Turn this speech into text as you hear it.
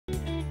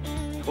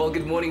Well,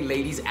 good morning,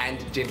 ladies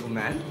and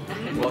gentlemen.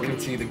 Welcome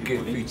to the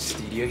Good Food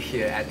Studio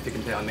here at Pick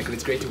and Play on Nickel.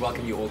 It's great to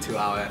welcome you all to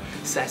our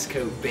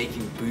Sasko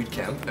Baking Boot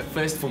Camp.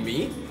 First for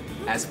me,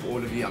 as for all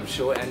of you, I'm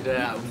sure, and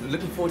I'm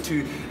looking forward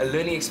to a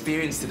learning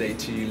experience today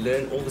to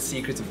learn all the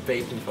secrets of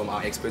baking from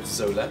our experts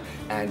Zola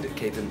and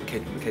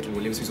Caitlin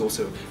Williams, who's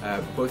also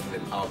both of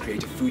them our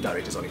creative food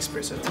directors on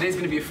Expresso. Today's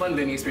going to be a fun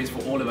learning experience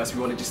for all of us.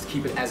 We want to just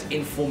keep it as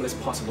informal as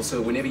possible,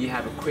 so whenever you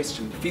have a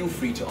question, feel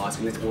free to ask,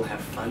 and let's all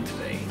have fun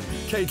today.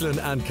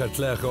 Caitlin and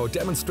Katlego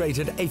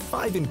demonstrated a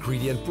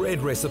 5-ingredient bread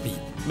recipe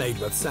made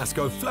with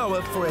Sasko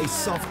flour for a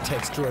soft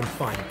texture and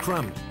fine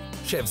crumb.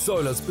 Chef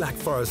Zola's Black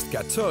Forest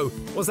Gâteau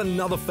was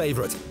another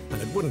favorite,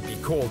 and it wouldn't be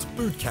called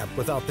boot camp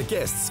without the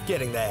guests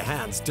getting their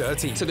hands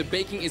dirty. So the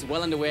baking is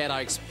well underway at our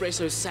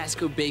Expresso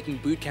Sasko Baking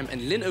Boot Camp,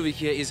 and Lynn over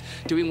here is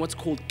doing what's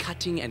called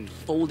cutting and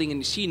folding,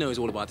 and she knows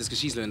all about this because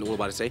she's learned all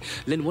about it today.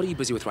 Lynn, what are you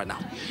busy with right now?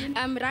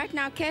 Right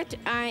now, Kat,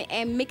 I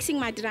am mixing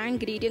my dry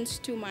ingredients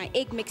to my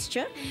egg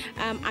mixture.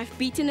 I've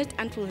beaten it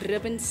until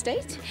ribbon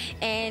state,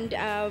 and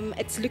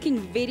it's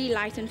looking very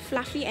light and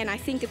fluffy, and I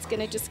think it's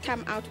going to just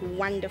come out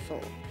wonderful.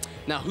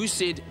 Now, who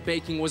said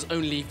baking was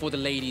only for the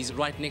ladies?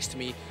 Right next to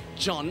me,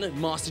 John,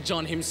 Master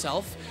John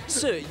himself.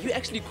 Sir, you're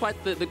actually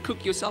quite the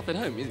cook yourself at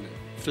home, isn't it?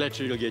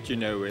 Flattery will get you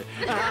nowhere.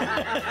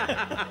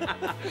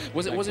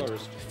 Was it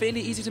fairly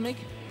easy to make?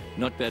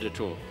 Not bad at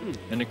all.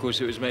 And of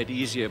course it was made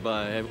easier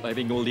by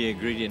having all the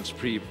ingredients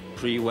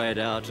pre-weighed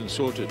out and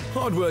sorted.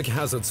 Hard work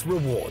has its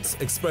rewards.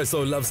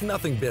 Expresso loves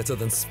nothing better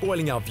than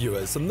spoiling our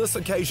viewers, and this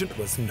occasion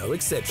was no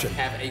exception.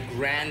 Have a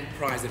grand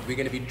prize that we're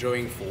going to be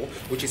drawing for,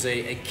 which is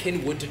a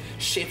Kenwood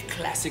Chef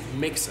Classic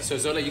mixer. So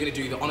Zola, you're going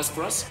to do the honors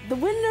for us? The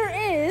winner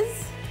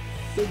is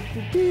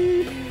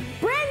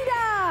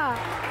Brenda!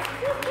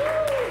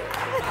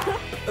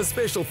 A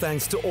special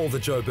thanks to all the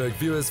Joburg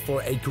viewers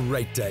for a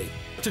great day.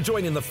 To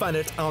join in the fun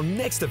at our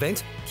next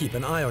event, keep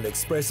an eye on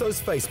Expresso's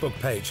Facebook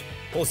page.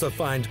 Also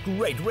find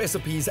great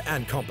recipes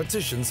and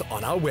competitions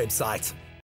on our website.